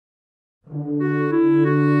The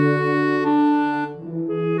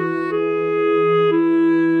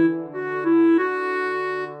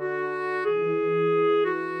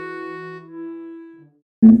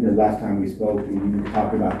last time we spoke, you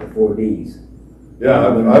talked about the 4 Ds. Yeah,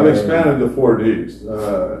 I've expanded the 4 Ds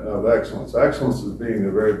of excellence. Excellence is being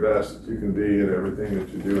the very best that you can be at everything that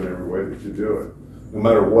you do in every way that you do it, no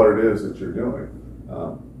matter what it is that you're doing,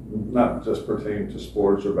 not just pertaining to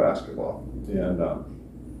sports or basketball. And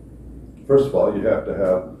first of all, you have to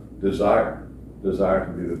have desire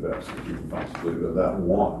to be the best that you can possibly be, that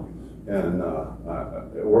want. And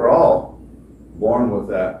we're all born with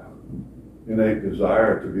that innate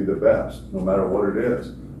desire to be the best, no matter what it is.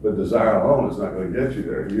 But desire alone is not going to get you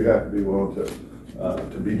there. You have to be willing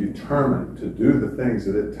to be determined to do the things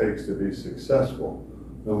that it takes to be successful,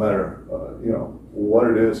 no matter what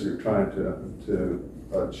it is you're trying to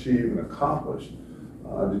achieve and accomplish.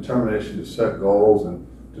 Determination to set goals and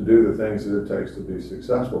to do the things that it takes to be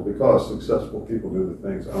successful, because successful people do the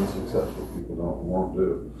things unsuccessful people won't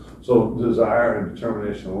do. So desire and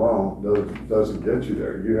determination alone doesn't get you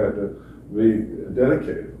there. You have to be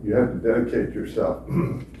dedicated. You have to dedicate yourself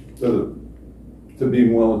to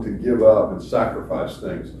being willing to give up and sacrifice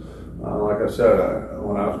things. Like I said,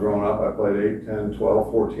 when I was growing up, I played 8, 10, 12,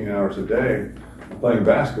 14 hours a day playing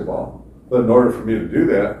basketball. But in order for me to do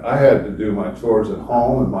that, I had to do my chores at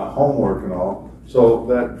home and my homework and all. So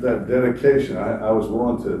that dedication, I was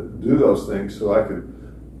willing to do those things so I could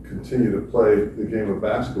continue to play the game of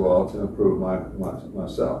basketball to improve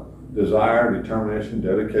myself. Desire, determination,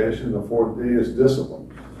 dedication. The 4th D is discipline.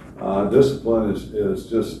 Discipline is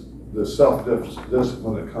just the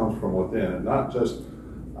self-discipline that comes from within, and not just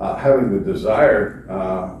having the desire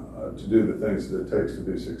to do the things that it takes to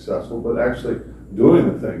be successful, but actually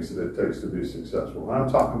doing the things that it takes to be successful. And I'm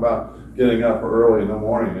talking about getting up early in the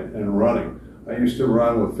morning and running. I used to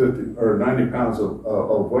run with 50 or 90 pounds of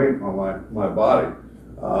weight on my body.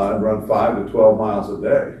 I'd run 5 to 12 miles a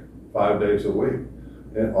day, 5 days a week,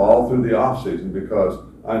 and all through the off season, because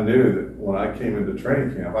I knew that when I came into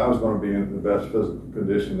training camp, I was going to be in the best physical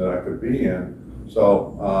condition that I could be in.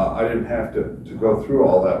 So I didn't have to go through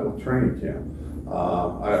all that with training camp.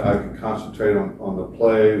 I could concentrate on the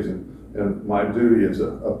plays and my duty as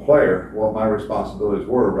a player, what my responsibilities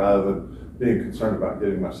were, rather than being concerned about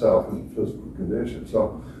getting myself in physical condition.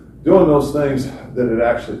 So doing those things that it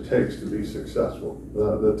actually takes to be successful,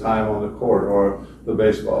 the time on the court or the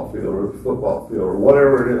baseball field or the football field or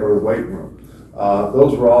whatever it is, or the weight room.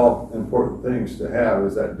 Those were all important things to have,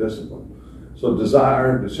 is that discipline. So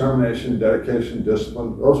desire, determination, dedication,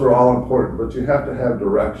 discipline, those are all important, but you have to have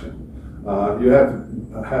direction. You have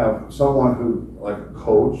to have someone who, like a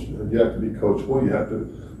coach, you have to be coachable, you have to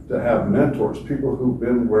have mentors, people who've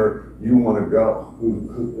been where you want to go,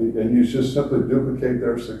 and you just simply duplicate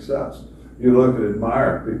their success. You look and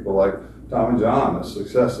admire people like Tommy John, the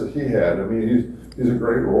success that he had. I mean, he's a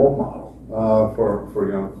great role model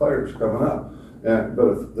for young players coming up. But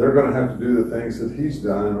if they're going to have to do the things that he's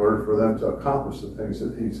done in order for them to accomplish the things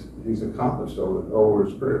that he's accomplished over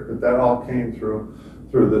his career, but that all came through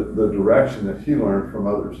the direction that he learned from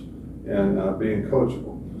others and being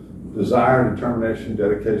coachable. Desire, determination,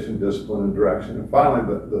 dedication, discipline, and direction. And finally,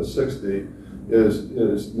 the 6th D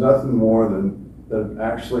is nothing more than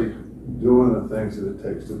actually doing the things that it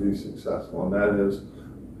takes to be successful, and that is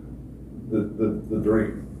the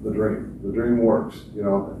dream. The dream works.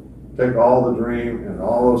 Take all the dream and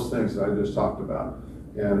all those things that I just talked about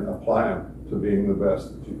and apply them to being the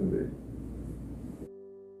best that you can be.